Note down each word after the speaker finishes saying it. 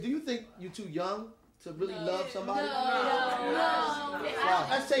think you're too young to really love somebody? No. Wow.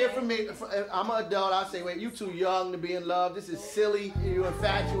 Let's say it for me. I'm an adult. I say, wait, you too young to be in love. This is silly. You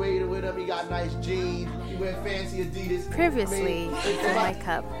infatuated with him. He got nice jeans. You wear fancy Adidas. Previously, in my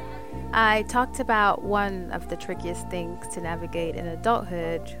cup, I talked about one of the trickiest things to navigate in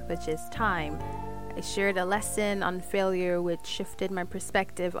adulthood, which is time. I shared a lesson on failure which shifted my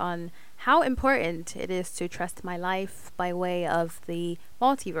perspective on how important it is to trust my life by way of the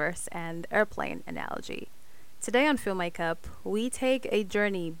multiverse and airplane analogy. Today on Fill My Cup, we take a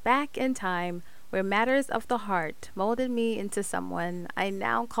journey back in time where matters of the heart molded me into someone I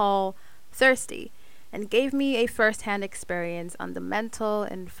now call thirsty and gave me a first-hand experience on the mental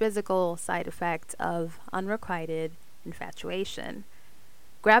and physical side effects of unrequited infatuation.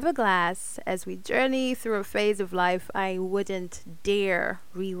 Grab a glass as we journey through a phase of life I wouldn't dare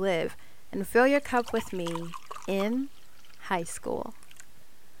relive, and fill your cup with me in high school.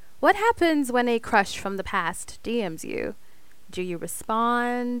 What happens when a crush from the past DMs you? Do you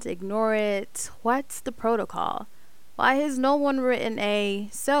respond, ignore it? What's the protocol? Why has no one written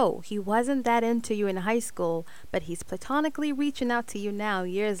so he wasn't that into you in high school, but he's platonically reaching out to you now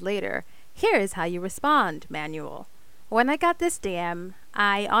years later? Here's how you respond manual. When I got this DM,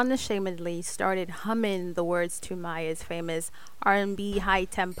 I unashamedly started humming the words to Maya's famous R&B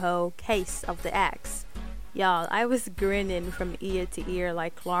high-tempo Case of the Ex. Y'all, I was grinning from ear to ear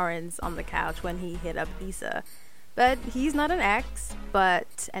like Lawrence on the couch when he hit up Issa. But he's not an ex,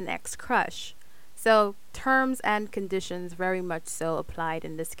 but an ex-crush. So terms and conditions very much so applied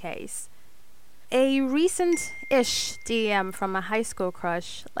in this case. A recent-ish DM from a high school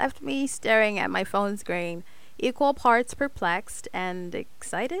crush left me staring at my phone screen, equal parts perplexed and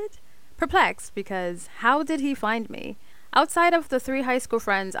excited? Perplexed because how did he find me? Outside of the 3 high school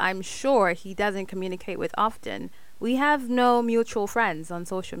friends I'm sure he doesn't communicate with often, we have no mutual friends on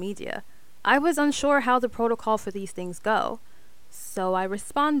social media. I was unsure how the protocol for these things go, so I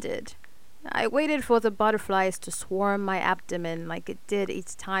responded. I waited for the butterflies to swarm my abdomen like it did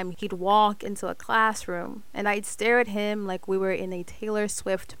each time he'd walk into a classroom, and I'd stare at him like we were in a Taylor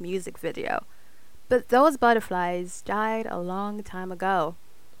Swift music video. But those butterflies died a long time ago.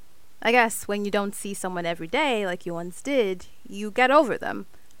 I guess when you don't see someone every day like you once did, you get over them.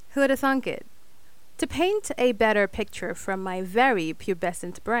 Who'd have thunk it? To paint a better picture from my very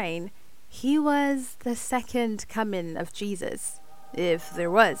pubescent brain, he was the second coming of Jesus, if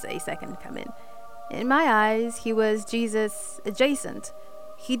there was a second coming. In my eyes, he was Jesus adjacent.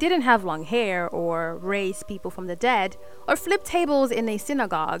 He didn't have long hair or raise people from the dead or flip tables in a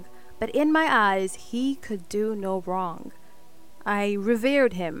synagogue, but in my eyes, he could do no wrong. I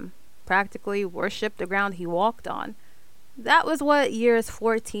revered him, practically worshipped the ground he walked on. That was what years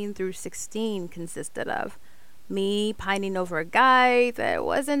 14 through 16 consisted of. Me pining over a guy that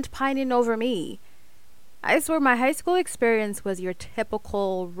wasn't pining over me. I swear my high school experience was your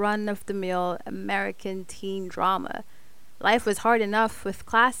typical run-of-the-mill American teen drama. Life was hard enough with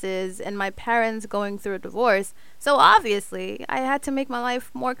classes and my parents going through a divorce, so obviously I had to make my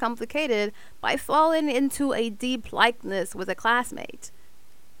life more complicated by falling into a deep likeness with a classmate.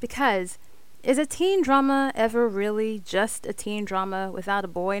 Because, is a teen drama ever really just a teen drama without a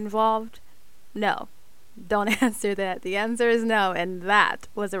boy involved? No. Don't answer that. The answer is no, and that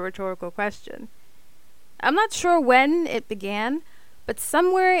was a rhetorical question. I'm not sure when it began, but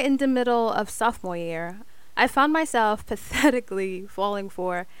somewhere in the middle of sophomore year, I found myself pathetically falling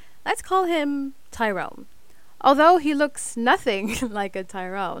for, let's call him Tyrone. Although he looks nothing like a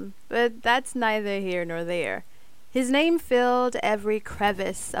Tyrone, but that's neither here nor there. His name filled every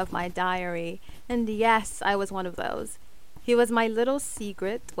crevice of my diary, and yes, I was one of those. He was my little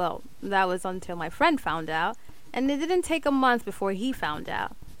secret. Well, that was until my friend found out, and it didn't take a month before he found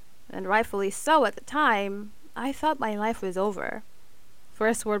out. And rightfully so at the time, I thought my life was over.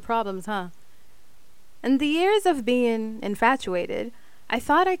 First world problems, huh? In the years of being infatuated, I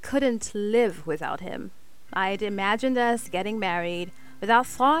thought I couldn't live without him. I'd imagined us getting married without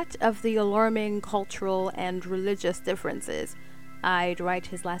thought of the alarming cultural and religious differences. I'd write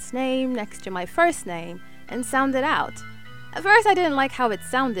his last name next to my first name and sound it out. At first I didn't like how it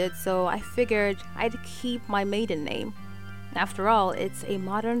sounded, so I figured I'd keep my maiden name. After all, it's a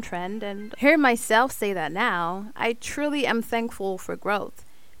modern trend, and hear myself say that now, I truly am thankful for growth.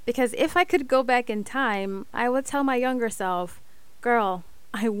 Because if I could go back in time, I would tell my younger self, girl,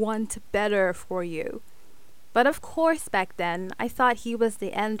 I want better for you. But of course back then, I thought he was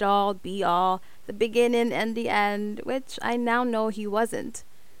the end-all, be-all, the beginning and the end, which I now know he wasn't.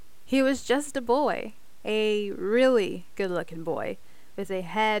 He was just a boy, a really good-looking boy, with a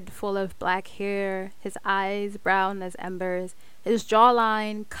head full of black hair, his eyes brown as embers, his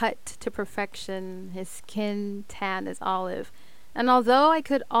jawline cut to perfection, his skin tan as olive. And although I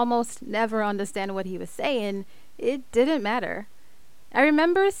could almost never understand what he was saying, it didn't matter. I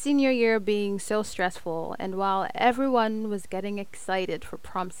remember senior year being so stressful, and while everyone was getting excited for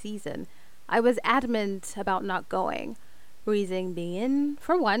prom season, I was adamant about not going. Reason being,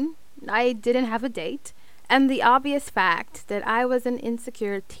 for one, I didn't have a date, and the obvious fact that I was an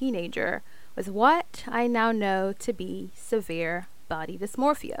insecure teenager with what I now know to be severe body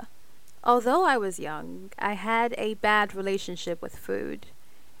dysmorphia. Although I was young, I had a bad relationship with food,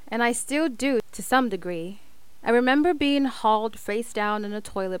 and I still do to some degree. I remember being hauled face down in a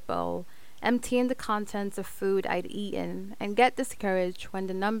toilet bowl, emptying the contents of food I'd eaten, and get discouraged when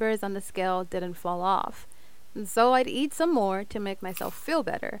the numbers on the scale didn't fall off. And so I'd eat some more to make myself feel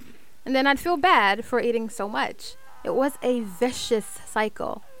better, and then I'd feel bad for eating so much. It was a vicious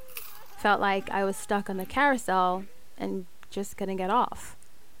cycle. Felt like I was stuck on the carousel and just couldn't get off.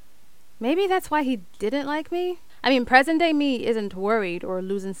 Maybe that's why he didn't like me. I mean, present day me isn't worried or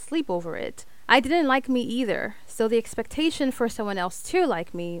losing sleep over it. I didn't like me either, so the expectation for someone else to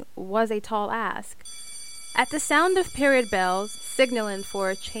like me was a tall ask. At the sound of period bells signaling for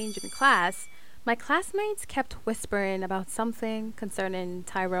a change in class, my classmates kept whispering about something concerning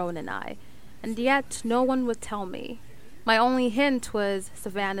Tyrone and I, and yet no one would tell me. My only hint was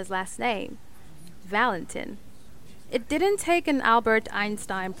Savannah's last name, Valentin. It didn't take an Albert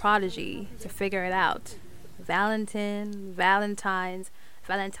Einstein prodigy to figure it out. Valentin, Valentine's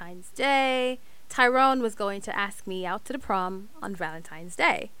Day. Tyrone was going to ask me out to the prom on Valentine's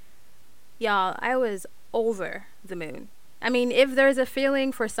Day. Y'all, I was over the moon. I mean, if there's a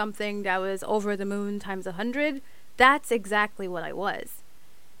feeling for something that was over the moon times 100, that's exactly what I was.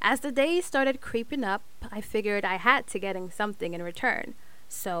 As the days started creeping up, I figured I had to get something in return.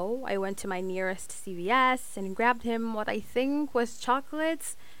 So I went to my nearest CVS and grabbed him what I think was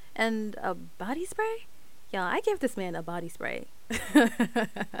chocolates and a body spray. Yeah, I gave this man a body spray.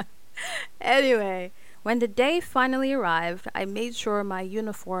 Anyway, when the day finally arrived, I made sure my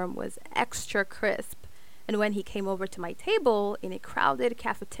uniform was extra crisp. And when he came over to my table in a crowded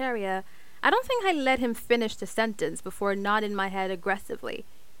cafeteria, I don't think I let him finish the sentence before nodding my head aggressively.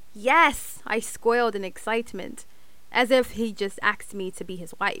 Yes, I squealed in excitement, as if he just asked me to be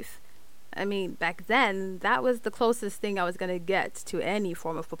his wife. I mean, back then, that was the closest thing I was going to get to any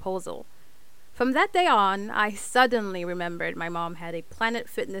form of proposal. From that day on, I suddenly remembered my mom had a Planet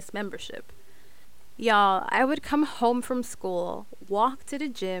Fitness membership. Y'all, I would come home from school, walk to the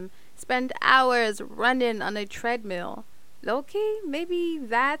gym, spend hours running on a treadmill. Low-key, maybe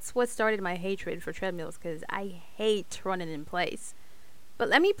that's what started my hatred for treadmills, because I hate running in place. But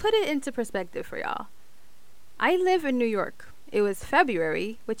let me put it into perspective for y'all. I live in New York. It was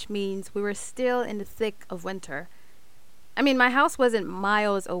February, which means we were still in the thick of winter. I mean, my house wasn't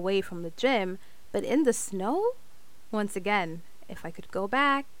miles away from the gym, but in the snow? Once again, if I could go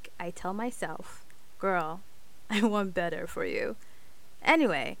back, I tell myself, girl, I want better for you.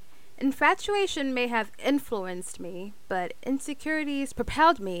 Anyway, infatuation may have influenced me, but insecurities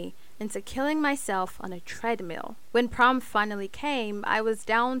propelled me into killing myself on a treadmill. When prom finally came, I was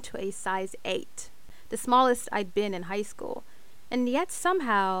down to a size 8, the smallest I'd been in high school, and yet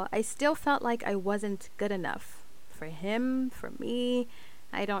somehow I still felt like I wasn't good enough. For him, for me,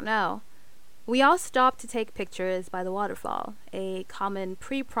 I don't know. We all stopped to take pictures by the waterfall, a common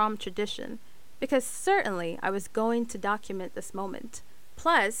pre-prom tradition, because certainly I was going to document this moment.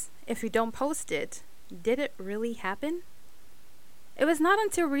 Plus, if you don't post it, did it really happen? It was not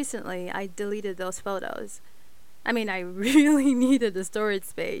until recently I deleted those photos. I mean, I really needed the storage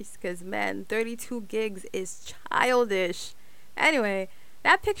space, because man, 32 gigs is childish. Anyway,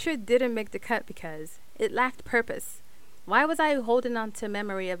 that picture didn't make the cut because it lacked purpose. Why was I holding on to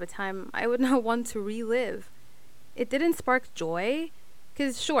memory of a time I would not want to relive? It didn't spark joy,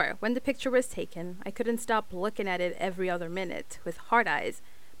 because sure, when the picture was taken, I couldn't stop looking at it every other minute with hard eyes,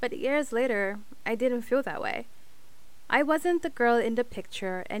 but years later, I didn't feel that way. I wasn't the girl in the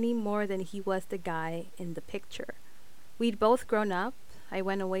picture any more than he was the guy in the picture. We'd both grown up. I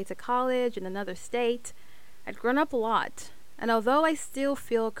went away to college in another state. I'd grown up a lot. And although I still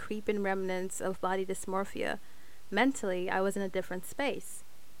feel creeping remnants of body dysmorphia, mentally I was in a different space.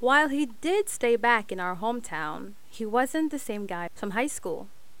 While he did stay back in our hometown, he wasn't the same guy from high school.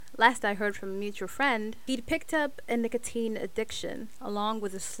 Last I heard from a mutual friend, he'd picked up a nicotine addiction, along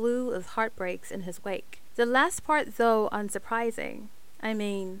with a slew of heartbreaks in his wake. The last part, though, unsurprising. I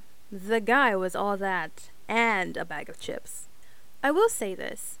mean, the guy was all that, and a bag of chips. I will say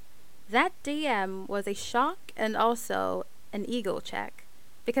this. That DM was a shock and also an ego check.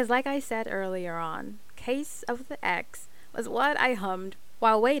 Because like I said earlier on, case of the X was what I hummed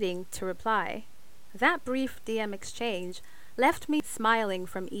while waiting to reply. That brief DM exchange left me smiling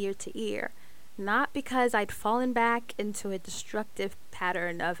from ear to ear, not because I'd fallen back into a destructive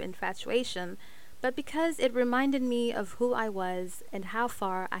pattern of infatuation, but because it reminded me of who I was and how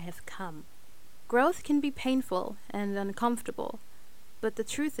far I have come. Growth can be painful and uncomfortable, but the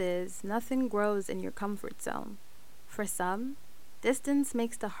truth is, nothing grows in your comfort zone. For some, distance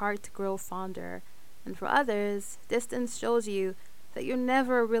makes the heart grow fonder, and for others, distance shows you that you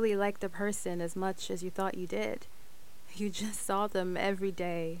never really liked the person as much as you thought you did. You just saw them every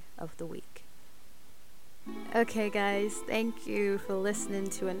day of the week. Okay guys, thank you for listening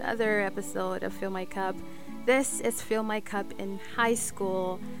to another episode of Fill My Cup. This is Fill My Cup in high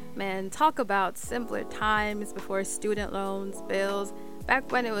school. Man, talk about simpler times before student loans, bills,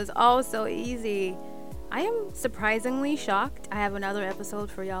 back when it was all so easy. I am surprisingly shocked I have another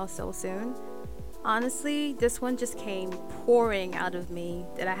episode for y'all so soon. Honestly, this one just came pouring out of me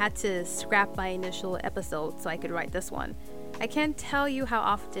that I had to scrap my initial episode so I could write this one. I can't tell you how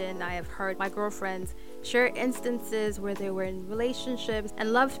often I have heard my girlfriends share instances where they were in relationships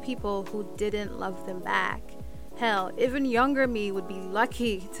and loved people who didn't love them back. Hell, even younger me would be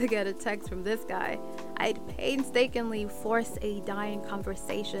lucky to get a text from this guy. I'd painstakingly force a dying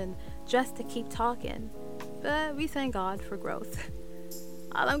conversation just to keep talking. But we thank God for growth.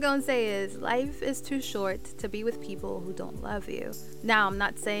 All I'm gonna say is life is too short to be with people who don't love you. Now, I'm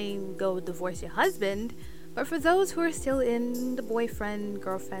not saying go divorce your husband, but for those who are still in the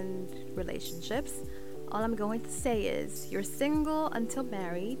boyfriend-girlfriend relationships, all I'm going to say is you're single until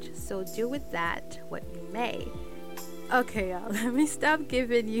married, so do with that what you may. Okay, y'all, let me stop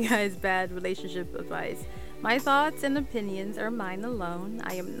giving you guys bad relationship advice. My thoughts and opinions are mine alone.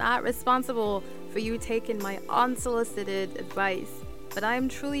 I am not responsible for you taking my unsolicited advice. But I am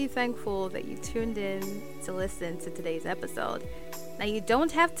truly thankful that you tuned in to listen to today's episode. Now, you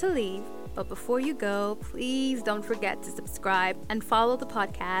don't have to leave, but before you go, please don't forget to subscribe and follow the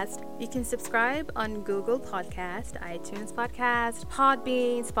podcast. You can subscribe on Google Podcast, iTunes Podcast,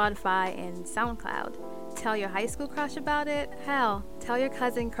 Podbean, Spotify, and SoundCloud. Tell your high school crush about it. Hell, tell your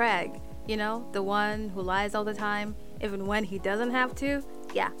cousin Craig. You know, the one who lies all the time, even when he doesn't have to.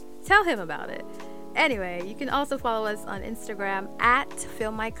 Yeah, tell him about it. Anyway, you can also follow us on Instagram at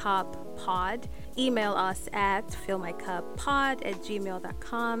FillMyCupPod. Email us at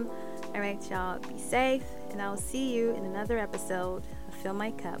fillmycuppod@gmail.com. Alright, y'all, be safe, and I'll see you in another episode of Fill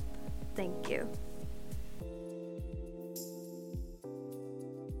My Cup. Thank you.